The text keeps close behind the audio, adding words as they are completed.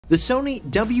The Sony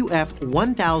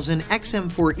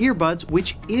WF-1000XM4 earbuds,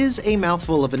 which is a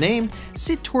mouthful of a name,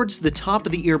 sit towards the top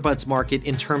of the earbuds market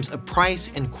in terms of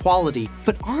price and quality,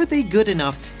 but are they good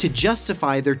enough to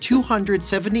justify their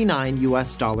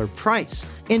 $279 price?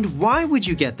 And why would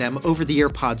you get them over the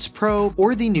AirPods Pro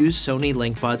or the new Sony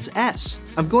Linkbuds S?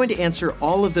 I'm going to answer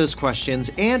all of those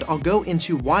questions, and I'll go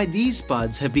into why these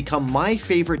buds have become my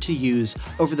favorite to use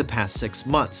over the past 6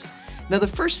 months. Now, the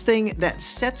first thing that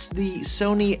sets the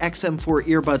Sony XM4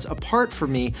 earbuds apart for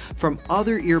me from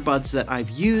other earbuds that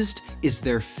I've used is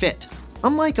their fit.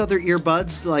 Unlike other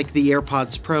earbuds like the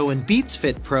AirPods Pro and Beats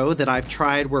Fit Pro that I've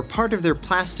tried where part of their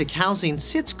plastic housing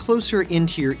sits closer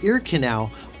into your ear canal,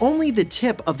 only the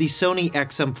tip of the Sony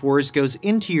XM4s goes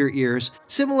into your ears,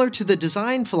 similar to the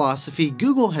design philosophy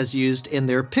Google has used in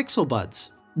their Pixel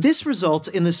Buds. This results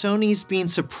in the Sonys being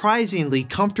surprisingly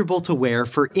comfortable to wear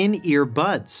for in-ear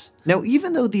buds. Now,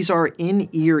 even though these are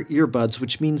in-ear earbuds,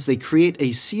 which means they create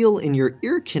a seal in your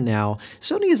ear canal,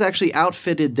 Sony has actually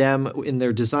outfitted them in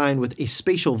their design with a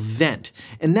spatial vent,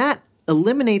 and that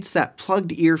eliminates that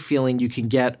plugged ear feeling you can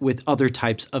get with other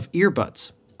types of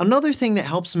earbuds. Another thing that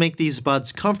helps make these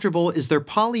buds comfortable is their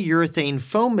polyurethane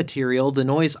foam material the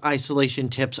noise isolation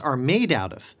tips are made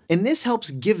out of. And this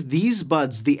helps give these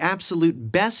buds the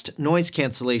absolute best noise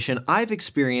cancellation I've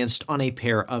experienced on a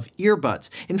pair of earbuds.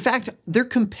 In fact, they're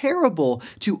comparable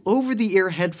to over-the-ear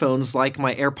headphones like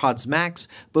my AirPods Max,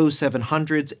 Bose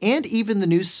 700s, and even the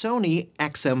new Sony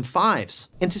XM5s.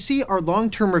 And to see our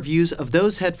long-term reviews of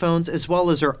those headphones as well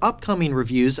as our upcoming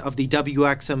reviews of the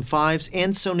WXM5s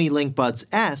and Sony Linkbuds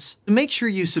S, make sure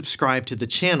you subscribe to the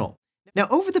channel. Now,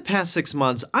 over the past 6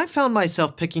 months, I've found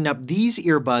myself picking up these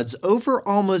earbuds over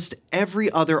almost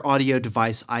every other audio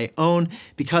device I own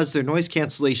because their noise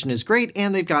cancellation is great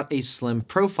and they've got a slim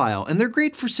profile. And they're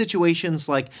great for situations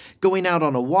like going out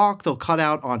on a walk. They'll cut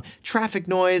out on traffic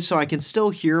noise so I can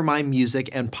still hear my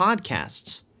music and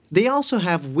podcasts. They also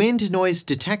have wind noise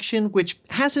detection, which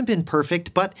hasn't been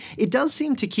perfect, but it does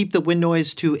seem to keep the wind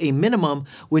noise to a minimum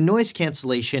when noise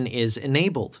cancellation is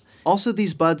enabled. Also,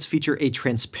 these buds feature a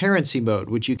transparency mode,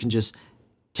 which you can just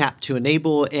tap to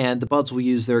enable, and the buds will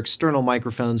use their external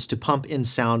microphones to pump in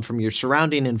sound from your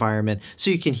surrounding environment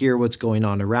so you can hear what's going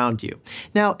on around you.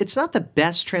 Now, it's not the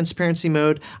best transparency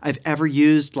mode I've ever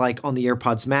used, like on the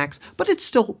AirPods Max, but it's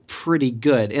still pretty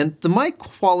good. And the mic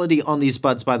quality on these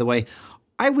buds, by the way,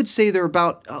 I would say they're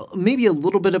about maybe a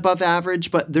little bit above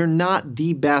average, but they're not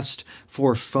the best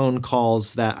for phone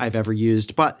calls that I've ever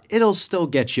used, but it'll still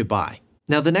get you by.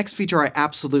 Now, the next feature I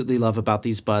absolutely love about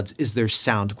these buds is their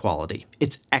sound quality.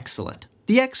 It's excellent.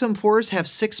 The XM4s have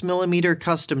 6mm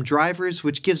custom drivers,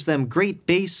 which gives them great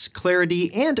bass,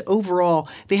 clarity, and overall,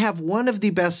 they have one of the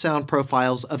best sound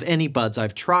profiles of any buds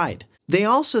I've tried. They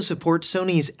also support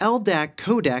Sony's LDAC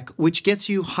codec, which gets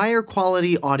you higher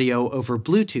quality audio over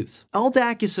Bluetooth.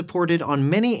 LDAC is supported on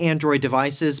many Android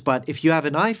devices, but if you have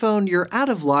an iPhone, you're out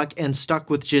of luck and stuck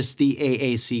with just the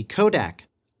AAC codec.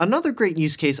 Another great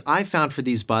use case I've found for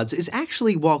these buds is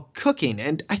actually while cooking,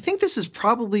 and I think this has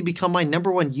probably become my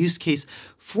 #1 use case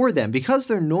for them. Because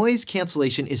their noise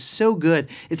cancellation is so good,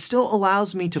 it still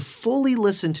allows me to fully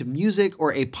listen to music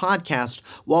or a podcast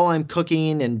while I'm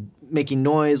cooking and making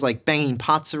noise like banging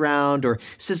pots around or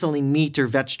sizzling meat or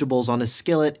vegetables on a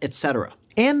skillet, etc.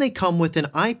 And they come with an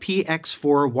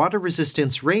IPX4 water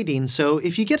resistance rating, so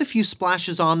if you get a few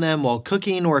splashes on them while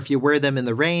cooking or if you wear them in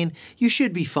the rain, you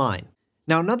should be fine.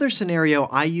 Now, another scenario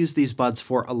I use these buds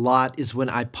for a lot is when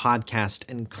I podcast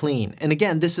and clean. And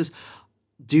again, this is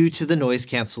due to the noise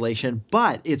cancellation,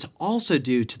 but it's also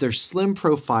due to their slim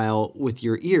profile with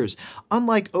your ears.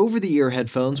 Unlike over-the-ear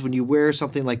headphones, when you wear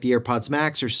something like the AirPods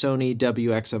Max or Sony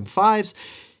WXM5s,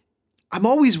 I'm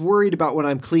always worried about when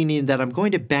I'm cleaning that I'm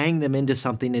going to bang them into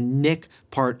something and nick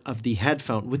part of the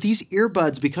headphone. With these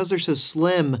earbuds, because they're so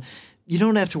slim, you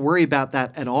don't have to worry about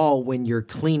that at all when you're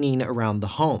cleaning around the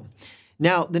home.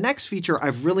 Now, the next feature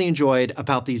I've really enjoyed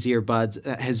about these earbuds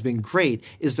that has been great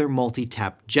is their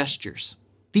multi-tap gestures.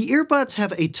 The earbuds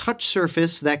have a touch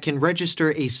surface that can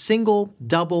register a single,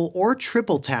 double, or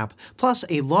triple tap, plus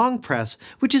a long press,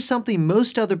 which is something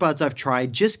most other buds I've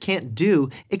tried just can't do,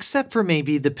 except for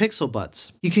maybe the Pixel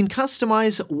Buds. You can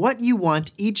customize what you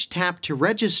want each tap to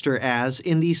register as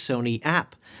in the Sony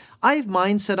app. I have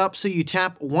mine set up so you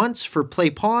tap once for play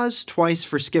pause, twice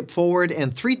for skip forward,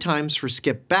 and 3 times for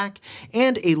skip back,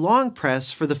 and a long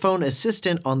press for the phone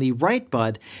assistant on the right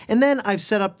bud, and then I've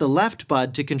set up the left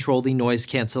bud to control the noise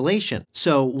cancellation.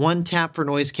 So 1 tap for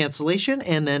noise cancellation,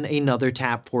 and then another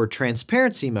tap for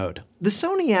transparency mode. The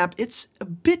Sony app, it's a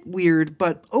bit weird,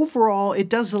 but overall it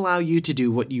does allow you to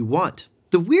do what you want.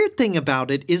 The weird thing about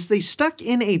it is they stuck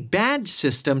in a badge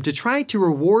system to try to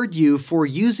reward you for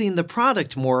using the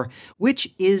product more,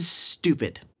 which is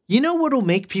stupid. You know what'll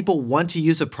make people want to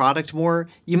use a product more?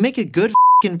 You make a good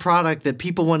f***ing product that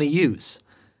people want to use.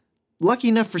 Lucky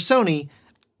enough for Sony,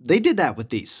 they did that with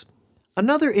these.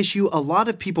 Another issue a lot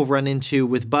of people run into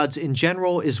with buds in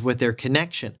general is with their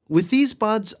connection. With these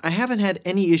buds, I haven't had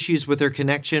any issues with their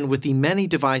connection with the many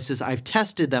devices I've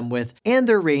tested them with, and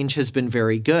their range has been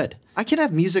very good. I can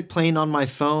have music playing on my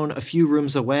phone a few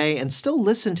rooms away and still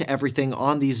listen to everything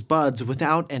on these buds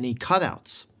without any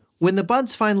cutouts. When the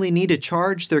buds finally need a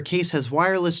charge, their case has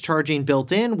wireless charging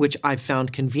built in, which I've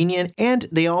found convenient, and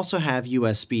they also have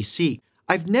USB-C.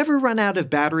 I've never run out of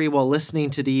battery while listening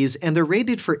to these, and they're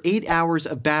rated for 8 hours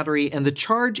of battery, and the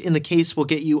charge in the case will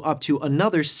get you up to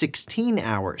another 16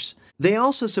 hours. They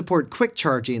also support quick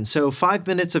charging, so 5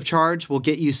 minutes of charge will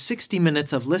get you 60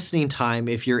 minutes of listening time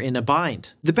if you're in a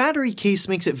bind. The battery case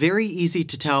makes it very easy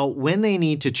to tell when they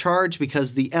need to charge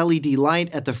because the LED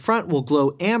light at the front will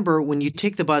glow amber when you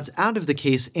take the buds out of the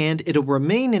case, and it'll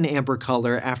remain in amber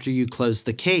color after you close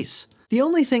the case. The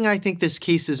only thing I think this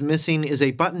case is missing is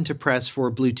a button to press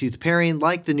for Bluetooth pairing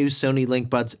like the new Sony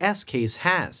Linkbuds S case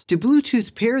has. To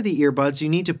Bluetooth pair the earbuds, you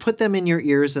need to put them in your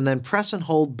ears and then press and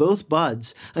hold both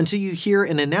buds until you hear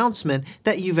an announcement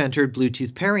that you've entered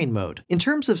Bluetooth pairing mode. In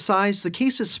terms of size, the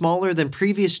case is smaller than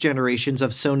previous generations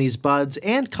of Sony's buds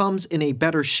and comes in a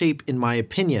better shape in my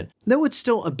opinion. Though it's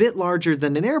still a bit larger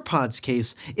than an AirPods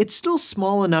case, it's still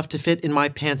small enough to fit in my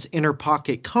pants inner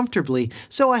pocket comfortably,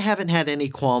 so I haven't had any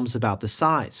qualms about the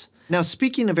size. Now,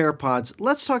 speaking of AirPods,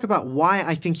 let's talk about why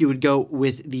I think you would go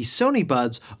with the Sony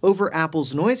buds over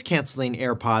Apple's noise-canceling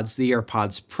AirPods, the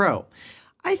AirPods Pro.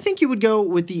 I think you would go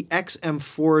with the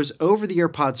XM4s over the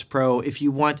AirPods Pro if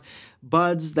you want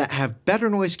buds that have better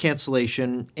noise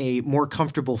cancellation, a more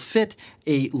comfortable fit,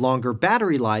 a longer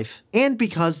battery life, and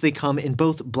because they come in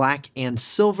both black and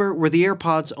silver, where the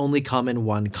AirPods only come in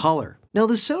one color. Now,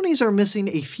 the Sonys are missing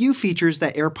a few features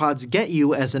that AirPods get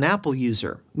you as an Apple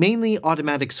user, mainly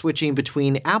automatic switching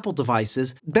between Apple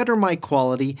devices, better mic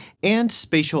quality, and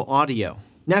spatial audio.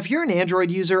 Now, if you're an Android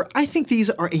user, I think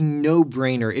these are a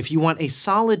no-brainer if you want a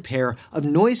solid pair of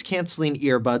noise-canceling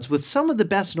earbuds with some of the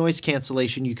best noise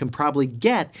cancellation you can probably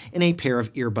get in a pair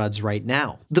of earbuds right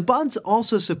now. The buds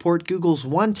also support Google's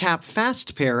One-Tap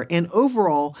Fast Pair, and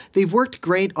overall, they've worked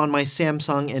great on my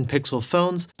Samsung and Pixel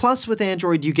phones, plus with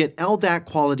Android you get LDAC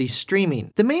quality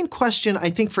streaming. The main question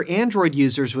I think for Android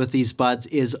users with these buds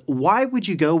is, why would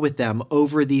you go with them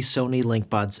over the Sony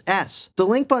Linkbuds S? The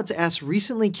Linkbuds S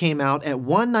recently came out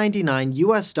at $199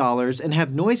 US and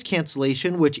have noise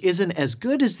cancellation which isn't as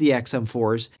good as the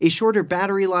XM4s, a shorter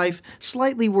battery life,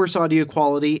 slightly worse audio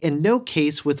quality, and no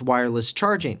case with wireless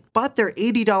charging. But they're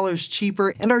 $80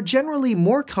 cheaper and are generally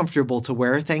more comfortable to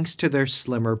wear thanks to their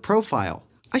slimmer profile.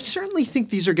 I certainly think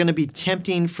these are going to be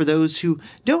tempting for those who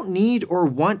don't need or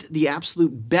want the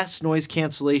absolute best noise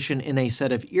cancellation in a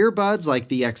set of earbuds like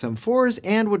the XM4s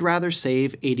and would rather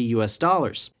save $80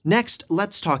 US. Next,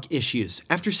 let's talk issues.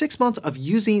 After 6 months of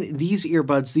using these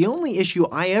earbuds, the only issue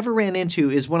I ever ran into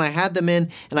is when I had them in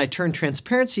and I turned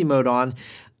transparency mode on.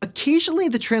 Occasionally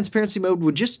the transparency mode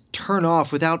would just turn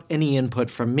off without any input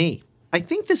from me. I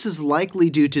think this is likely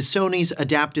due to Sony's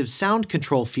adaptive sound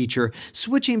control feature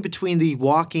switching between the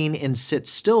walking and sit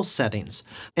still settings,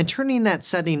 and turning that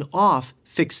setting off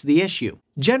fixed the issue.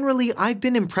 Generally, I've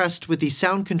been impressed with the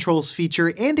sound controls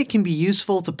feature, and it can be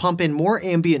useful to pump in more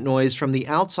ambient noise from the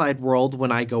outside world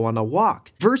when I go on a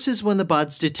walk, versus when the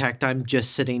buds detect I'm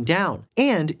just sitting down.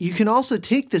 And you can also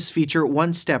take this feature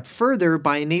one step further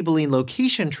by enabling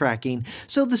location tracking,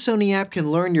 so the Sony app can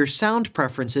learn your sound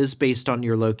preferences based on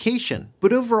your location.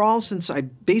 But overall, since I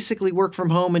basically work from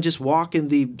home and just walk in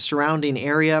the surrounding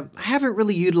area, I haven't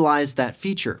really utilized that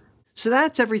feature. So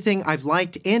that's everything I've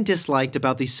liked and disliked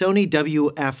about the Sony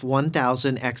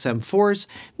WF-1000XM4s.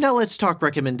 Now let's talk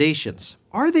recommendations.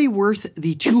 Are they worth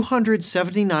the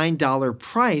 $279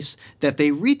 price that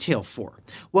they retail for?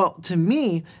 Well, to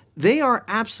me, they are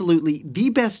absolutely the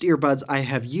best earbuds I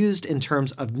have used in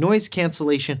terms of noise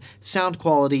cancellation, sound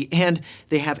quality, and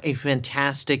they have a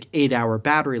fantastic 8-hour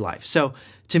battery life. So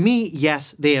to me,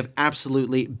 yes, they have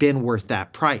absolutely been worth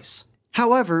that price.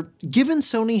 However, given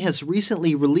Sony has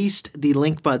recently released the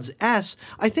Linkbuds S,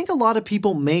 I think a lot of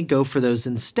people may go for those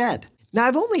instead. Now,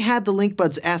 I've only had the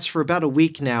Linkbuds S for about a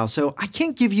week now, so I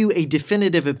can't give you a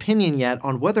definitive opinion yet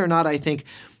on whether or not I think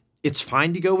it's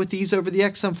fine to go with these over the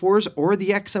XM4s, or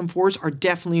the XM4s are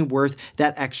definitely worth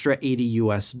that extra $80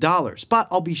 US. But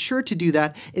I'll be sure to do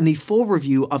that in the full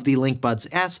review of the Linkbuds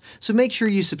S, so make sure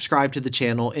you subscribe to the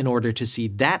channel in order to see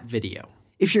that video.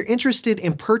 If you're interested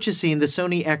in purchasing the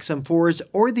Sony XM4s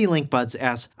or the Linkbuds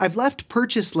S, I've left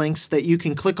purchase links that you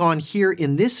can click on here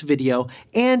in this video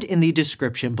and in the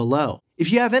description below. If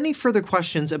you have any further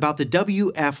questions about the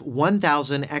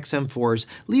WF-1000XM4s,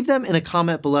 leave them in a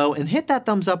comment below and hit that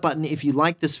thumbs up button if you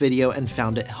liked this video and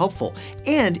found it helpful.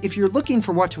 And if you're looking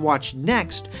for what to watch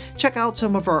next, check out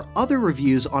some of our other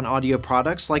reviews on audio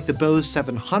products like the Bose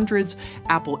 700s,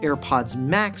 Apple AirPods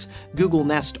Max, Google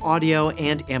Nest Audio,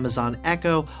 and Amazon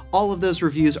Echo. All of those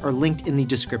reviews are linked in the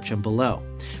description below.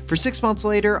 For 6 months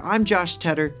later, I'm Josh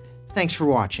Tedder. Thanks for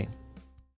watching.